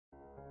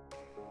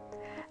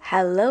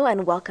Hello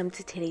and welcome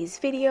to today's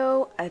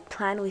video, a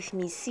Plan With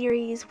Me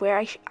series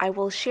where I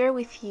will share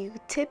with you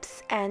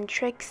tips and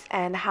tricks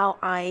and how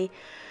I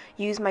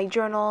use my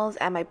journals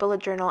and my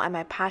bullet journal and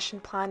my passion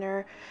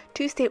planner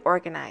to stay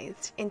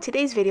organized. In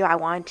today's video, I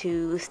want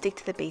to stick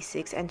to the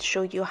basics and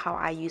show you how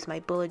I use my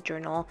bullet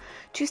journal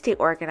to stay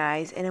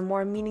organized in a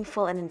more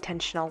meaningful and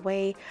intentional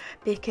way,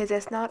 because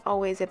it's not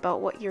always about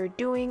what you're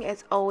doing,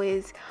 it's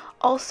always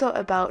also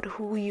about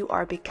who you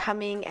are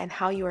becoming and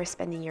how you are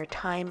spending your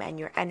time and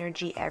your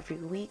energy every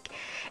week.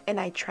 And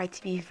I try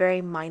to be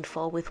very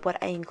mindful with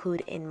what I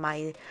include in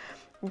my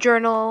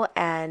journal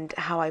and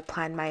how I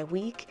plan my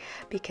week,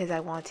 because I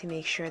want to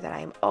make sure that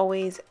I'm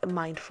always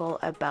mindful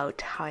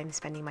about how I'm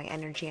spending my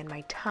energy and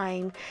my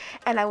time.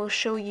 And I will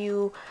show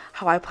you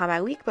how I plan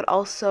my week, but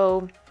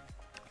also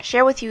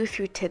share with you a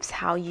few tips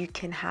how you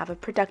can have a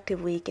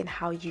productive week and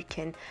how you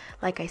can,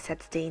 like I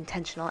said, stay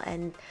intentional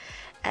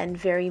and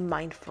very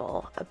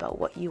mindful about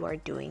what you are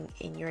doing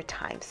in your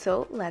time.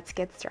 So let's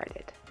get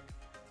started.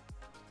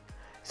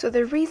 So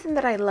the reason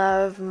that I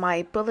love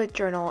my bullet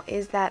journal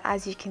is that,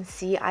 as you can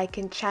see, I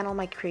can channel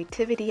my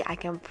creativity, I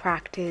can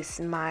practice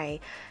my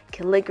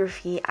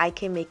calligraphy, I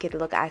can make it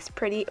look as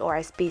pretty or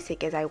as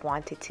basic as I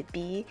want it to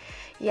be.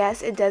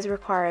 Yes, it does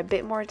require a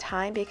bit more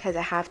time because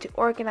I have to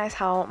organize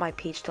how I want my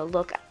page to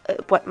look,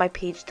 what my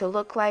page to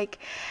look like,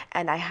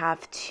 and I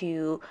have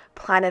to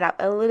plan it out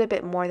a little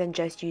bit more than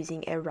just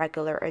using a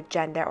regular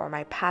agenda or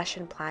my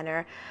passion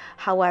planner.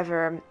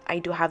 However, I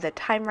do have the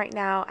time right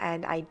now,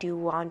 and I do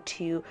want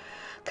to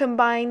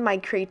combine my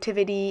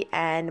creativity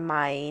and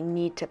my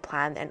need to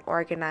plan and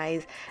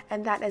organize,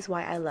 and that is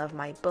why I love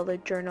my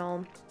bullet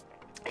journal.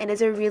 It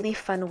is a really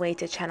fun way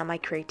to channel my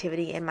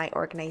creativity and my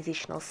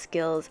organizational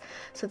skills.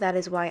 So that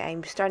is why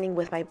I'm starting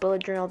with my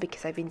bullet journal,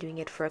 because I've been doing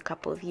it for a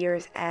couple of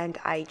years and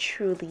I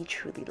truly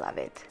love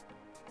it.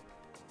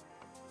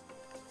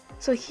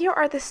 So here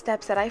are the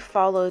steps that I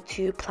follow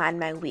to plan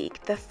my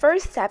week. The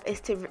first step is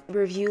to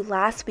review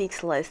last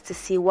week's list to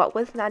see what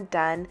was not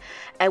done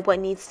and what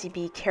needs to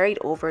be carried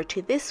over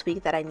to this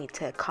week that I need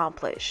to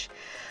accomplish.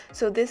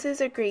 So this is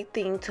a great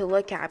thing to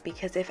look at,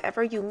 because if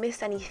ever you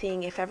missed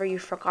anything, if ever you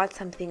forgot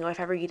something, or if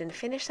ever you didn't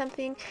finish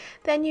something,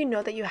 then you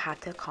know that you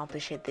have to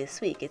accomplish it this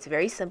week. It's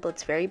very simple,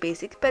 it's very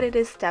basic, but it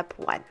is step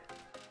one.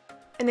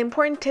 An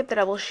important tip that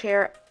I will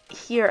share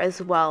here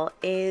as well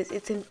is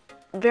it's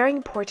very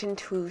important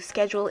to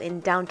schedule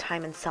in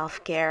downtime and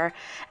self-care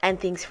and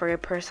things for your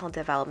personal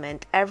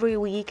development. Every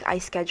week I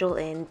schedule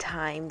in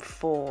time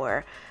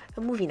for a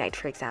movie night,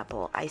 for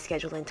example. I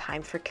schedule in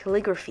time for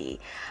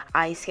calligraphy.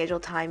 I schedule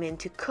time in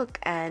to cook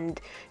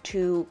and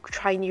to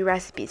try new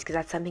recipes, because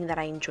that's something that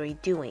I enjoy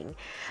doing.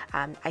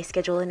 I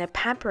schedule in a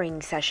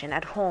pampering session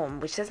at home,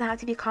 which doesn't have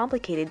to be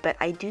complicated, but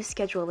I do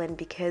schedule in,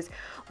 because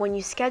when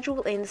you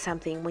schedule in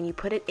something, when you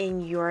put it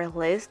in your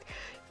list,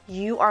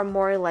 you are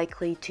more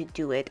likely to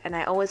do it. And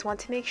I always want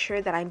to make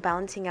sure that I'm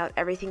balancing out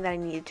everything that I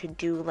needed to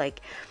do,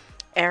 like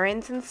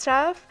errands and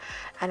stuff,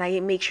 and I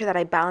make sure that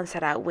I balance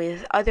that out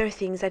with other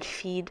things that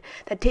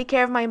take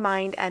care of my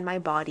mind and my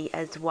body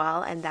as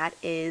well. And that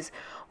is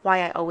why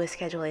I always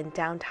schedule in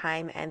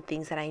downtime and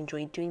things that I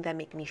enjoy doing that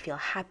make me feel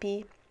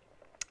happy,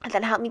 and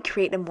that help me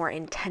create a more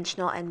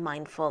intentional and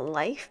mindful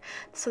life,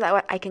 so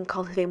that I can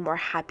cultivate more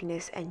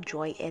happiness and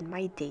joy in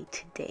my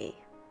day-to-day.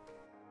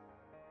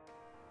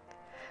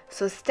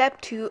 So step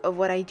 2 of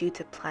what I do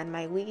to plan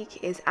my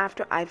week is,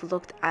 after I've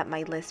looked at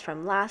my list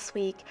from last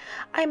week,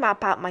 I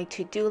map out my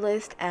to-do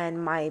list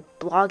and my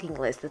blogging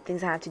list, the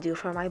things I have to do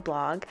for my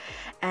blog,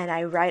 and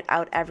I write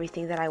out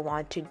everything that I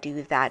want to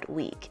do that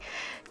week.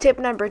 Tip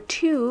number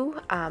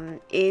 2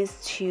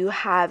 is to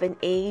have an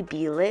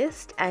A-B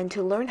list and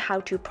to learn how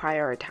to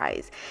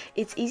prioritize.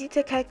 It's easy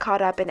to get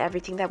caught up in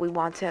everything that we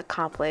want to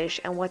accomplish,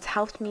 and what's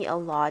helped me a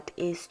lot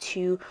is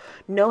to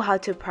know how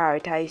to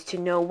prioritize, to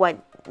know what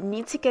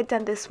needs to get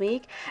done this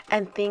week,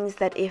 and things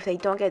that if they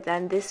don't get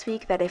done this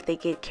week, that if they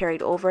get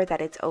carried over, that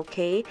it's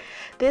okay.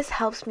 This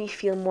helps me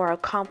feel more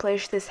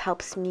accomplished. This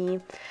helps me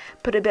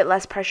put a bit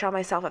less pressure on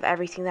myself of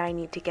everything that I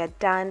need to get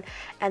done,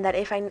 and that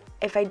if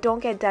I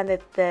don't get done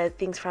the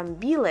things from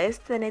B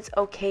list, then it's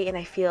okay, and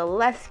I feel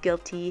less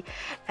guilty,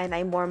 and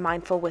I'm more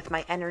mindful with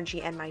my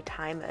energy and my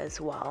time as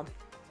well.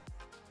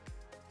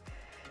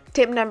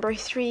 Tip number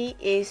 3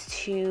 is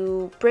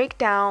to break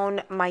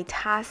down my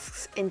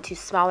tasks into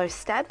smaller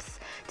steps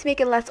to make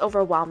it less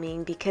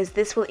overwhelming, because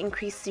this will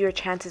increase your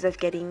chances of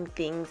getting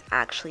things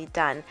actually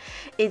done.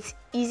 It's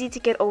easy to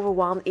get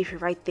overwhelmed if you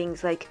write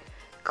things like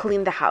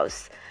clean the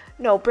house.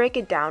 No, break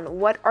it down.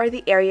 What are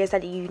the areas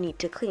that you need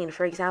to clean?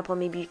 For example,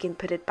 maybe you can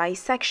put it by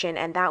section,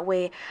 and that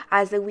way,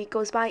 as the week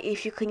goes by,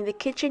 if you clean the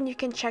kitchen, you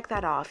can check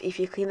that off. If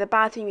you clean the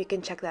bathroom, you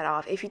can check that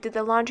off. If you did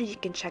the laundry, you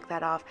can check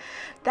that off.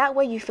 That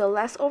way you feel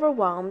less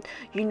overwhelmed,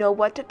 you know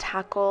what to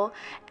tackle,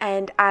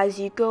 and as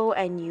you go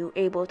and you're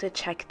able to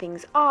check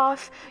things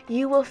off,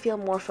 you will feel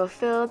more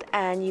fulfilled,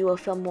 and you will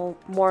feel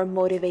more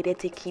motivated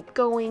to keep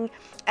going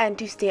and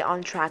to stay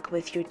on track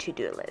with your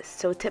to-do list.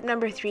 So tip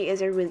number 3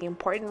 is a really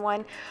important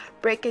one.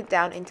 Break it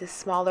down into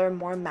smaller,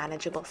 more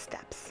manageable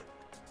steps.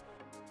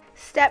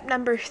 Step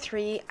number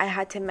 3, I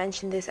had to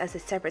mention this as a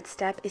separate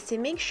step, is to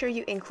make sure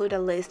you include a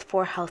list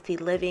for healthy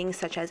living,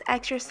 such as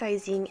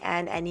exercising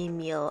and any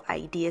meal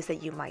ideas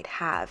that you might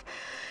have.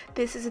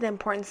 This is an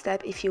important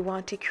step if you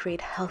want to create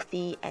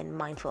healthy and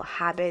mindful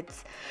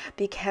habits,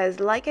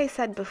 because like I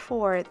said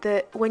before,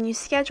 when you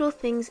schedule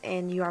things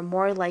in, you are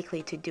more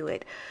likely to do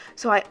it.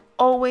 So I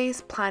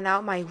always plan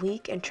out my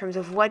week in terms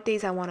of what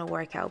days I want to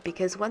work out,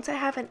 because when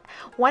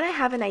I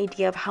have an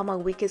idea of how my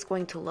week is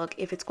going to look,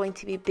 if it's going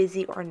to be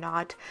busy or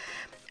not,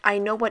 I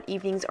know what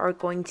evenings are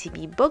going to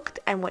be booked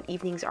and what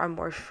evenings are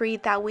more free.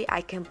 That way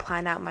I can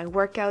plan out my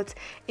workouts.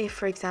 If,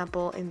 for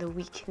example, in the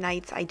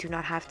weeknights I do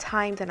not have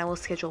time, then I will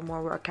schedule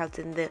more workouts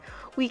in the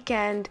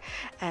weekend.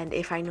 And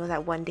if I know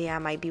that one day I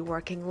might be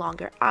working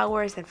longer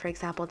hours, then for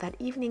example, that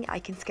evening I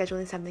can schedule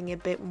in something a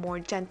bit more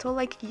gentle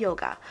like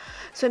yoga.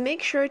 So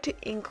make sure to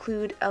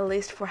include a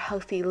list for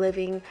healthy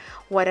living,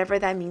 whatever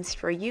that means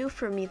for you.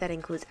 For me, that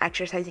includes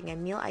exercising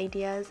and meal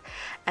ideas.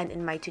 And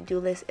in my to-do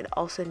list, it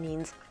also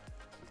means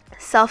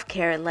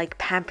self-care like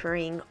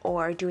pampering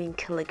or doing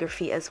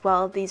calligraphy as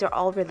well. These are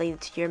all related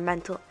to your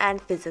mental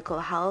and physical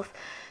health.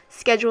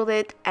 Schedule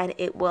it and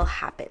it will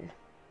happen.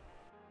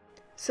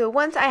 So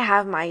once I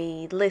have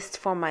my list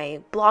for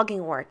my blogging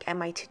work and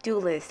my to-do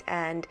list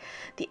and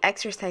the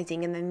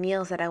exercising and the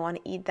meals that I want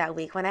to eat that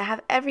week, when I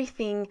have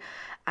everything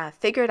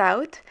figured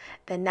out,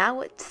 then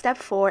now step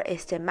 4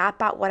 is to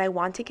map out what I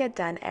want to get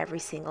done every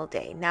single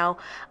day. Now,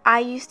 I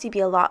used to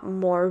be a lot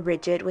more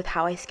rigid with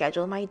how I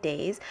schedule my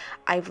days.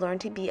 I've learned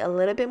to be a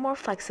little bit more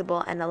flexible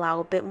and allow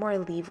a bit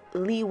more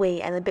leeway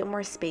and a bit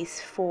more space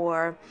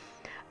for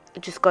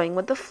just going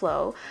with the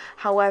flow.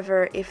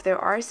 However, if there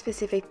are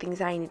specific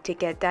things I need to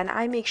get done,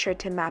 I make sure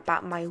to map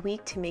out my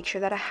week to make sure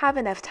that I have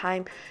enough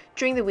time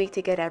during the week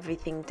to get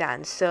everything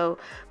done. So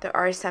there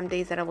are some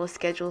days that I will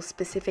schedule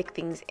specific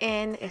things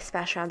in,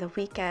 especially on the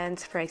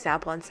weekends. For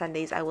example, on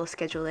Sundays, I will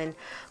schedule in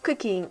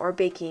cooking or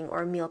baking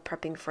or meal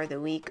prepping for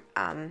the week.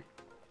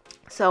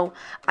 So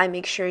I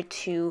make sure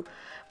to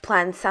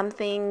plan some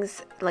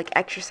things like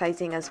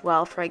exercising as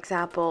well, for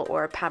example,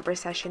 or a pamper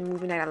session,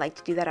 movie night. I like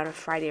to do that on a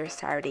Friday or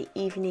Saturday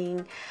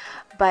evening,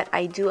 but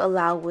I do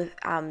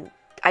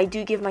I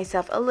do give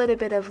myself a little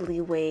bit of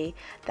leeway.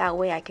 That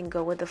way I can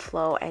go with the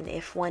flow. And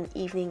if one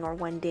evening or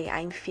one day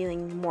I'm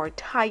feeling more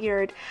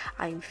tired,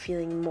 I'm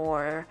feeling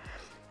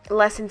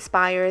less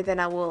inspired, then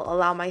I will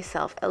allow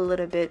myself a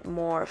little bit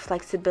more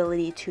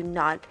flexibility to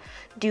not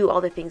do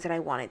all the things that I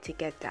wanted to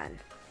get done.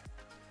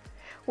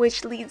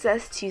 Which leads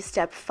us to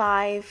step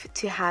 5,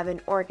 to have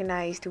an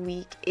organized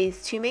week,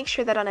 is to make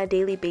sure that on a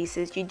daily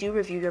basis you do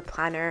review your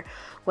planner,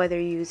 whether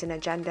you use an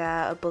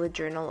agenda, a bullet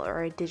journal,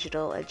 or a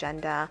digital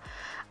agenda.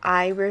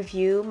 I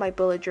review my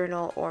bullet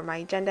journal or my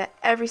agenda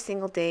every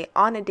single day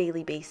on a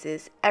daily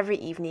basis, every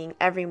evening,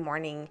 every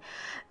morning.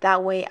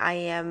 That way I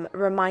am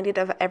reminded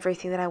of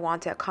everything that I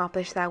want to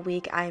accomplish that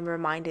week. I am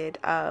reminded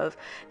of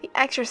the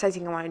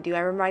exercising I want to do.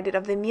 I'm reminded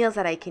of the meals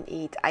that I can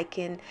eat. I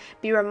can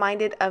be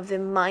reminded of the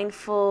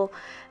mindful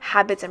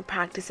habits and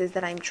practices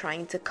that I'm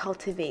trying to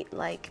cultivate,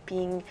 like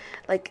being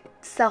like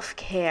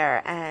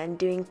self-care and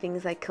doing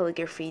things like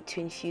calligraphy to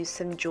infuse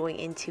some joy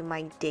into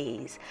my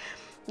days.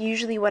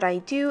 Usually what I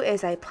do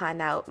is I plan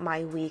out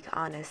my week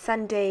on a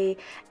Sunday,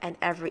 and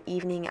every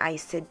evening I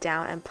sit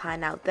down and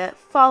plan out the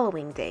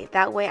following day.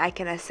 That way I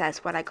can assess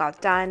what I got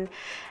done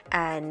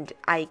and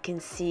I can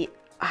see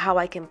how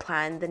I can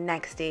plan the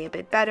next day a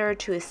bit better,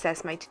 to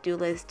assess my to-do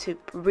list, to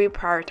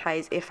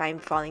reprioritize if I'm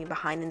falling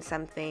behind in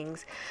some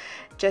things,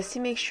 just to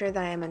make sure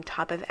that I am on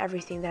top of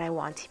everything that I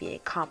want to be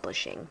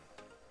accomplishing.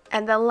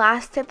 And the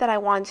last tip that I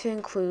want to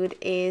include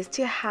is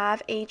to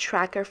have a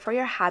tracker for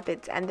your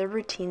habits and the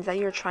routines that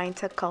you're trying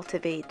to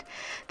cultivate.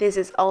 This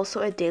is also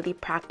a daily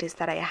practice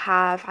that I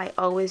have. I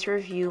always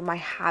review my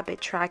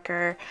habit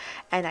tracker,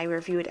 and I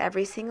review it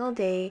every single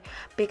day,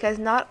 because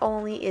not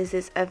only is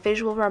this a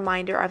visual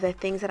reminder of the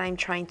things that I'm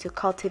trying to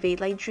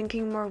cultivate, like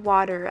drinking more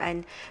water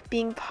and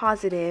being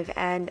positive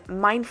and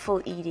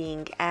mindful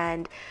eating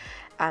and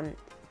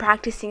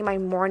practicing my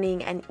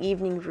morning and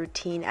evening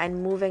routine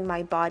and moving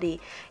my body.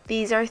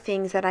 These are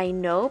things that I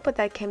know, but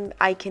I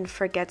can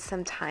forget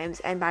sometimes.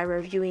 And by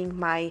reviewing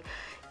my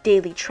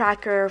daily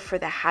tracker for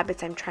the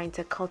habits I'm trying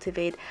to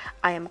cultivate,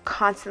 I am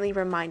constantly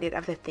reminded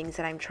of the things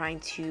that I'm trying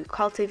to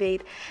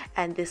cultivate,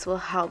 and this will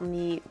help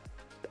me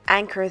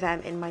anchor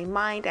them in my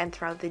mind, and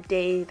throughout the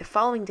day, the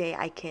following day,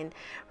 I can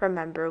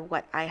remember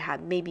what I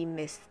had maybe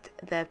missed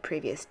the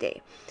previous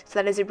day. So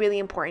that is a really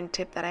important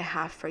tip that I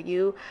have for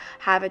you.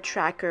 Have a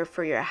tracker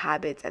for your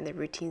habits and the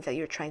routines that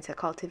you're trying to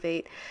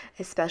cultivate,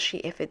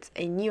 especially if it's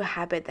a new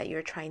habit that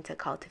you're trying to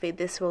cultivate.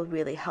 This will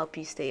really help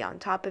you stay on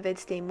top of it,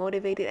 stay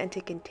motivated, and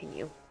to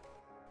continue.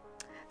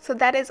 So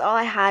that is all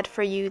I had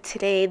for you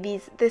today.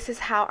 This is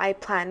how I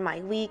plan my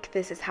week.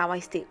 This is how I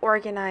stay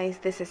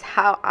organized. This is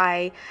how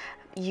I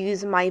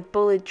use my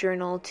bullet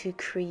journal to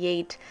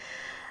create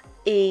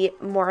a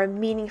more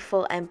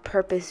meaningful and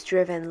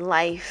purpose-driven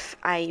life.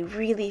 I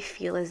really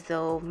feel as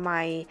though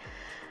my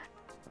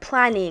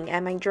planning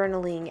and my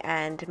journaling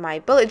and my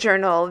bullet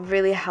journal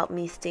really helped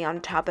me stay on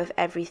top of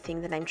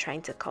everything that I'm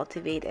trying to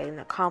cultivate and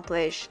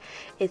accomplish.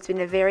 It's been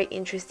a very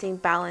interesting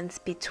balance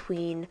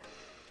between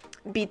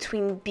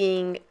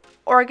being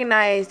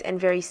organized and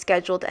very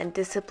scheduled and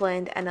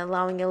disciplined, and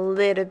allowing a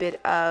little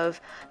bit of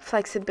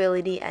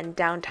flexibility and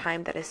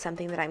downtime. That is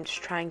something that I'm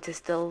just trying to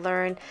still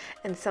learn,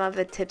 and some of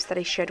the tips that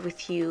I shared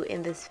with you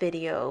in this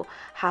video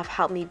have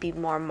helped me be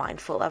more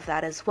mindful of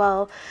that as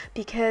well,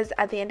 because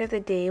at the end of the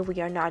day, we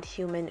are not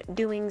human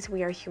doings,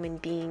 we are human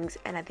beings,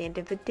 and at the end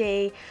of the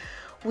day,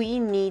 we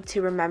need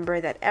to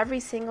remember that every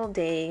single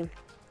day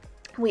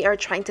we are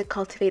trying to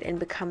cultivate and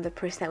become the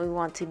person that we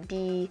want to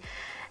be.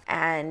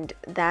 And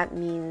that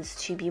means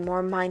to be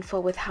more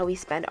mindful with how we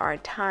spend our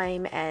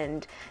time,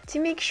 and to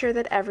make sure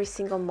that every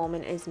single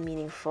moment is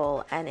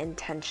meaningful and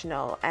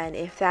intentional. And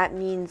if that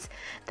means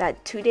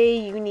that today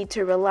you need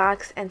to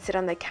relax and sit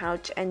on the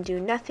couch and do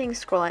nothing,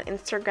 scroll on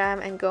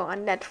Instagram and go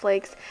on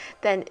Netflix,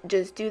 then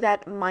just do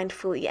that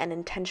mindfully and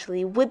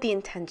intentionally, with the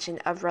intention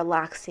of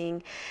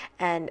relaxing.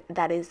 And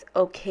that is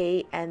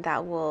okay, and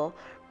that will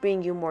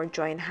bring you more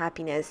joy and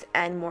happiness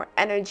and more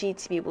energy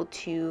to be able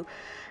to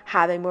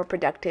have a more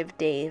productive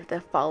day the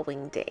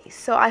following day.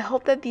 So I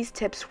hope that these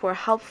tips were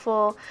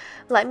helpful.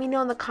 Let me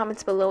know in the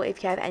comments below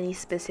if you have any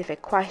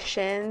specific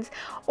questions,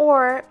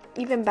 or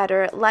even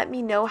better, let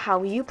me know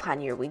how you plan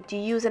your week. Do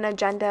you use an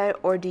agenda,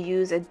 or do you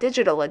use a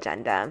digital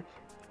agenda?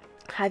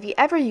 Have you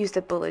ever used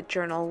a bullet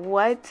journal?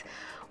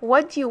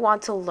 What do you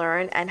want to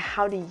learn, and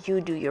how do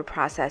you do your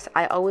process?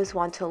 I always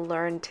want to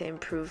learn to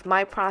improve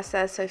my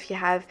process. So if you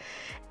have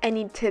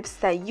any tips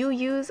that you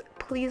use,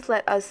 please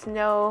let us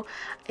know.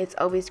 It's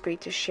always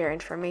great to share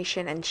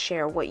information and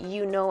share what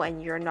you know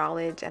and your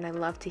knowledge, and I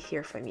love to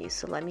hear from you.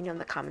 So let me know in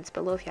the comments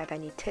below if you have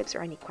any tips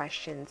or any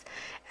questions,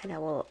 and I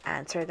will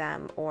answer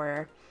them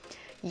or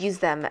use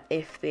them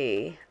if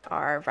they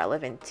are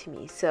relevant to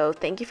me. So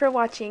thank you for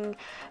watching.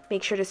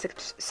 Make sure to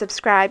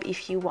subscribe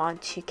if you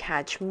want to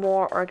catch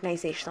more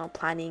organizational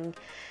planning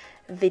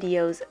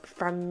videos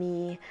from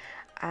me.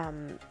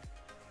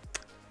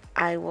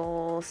 I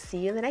will see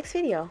you in the next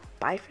video.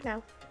 Bye for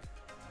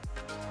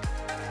now.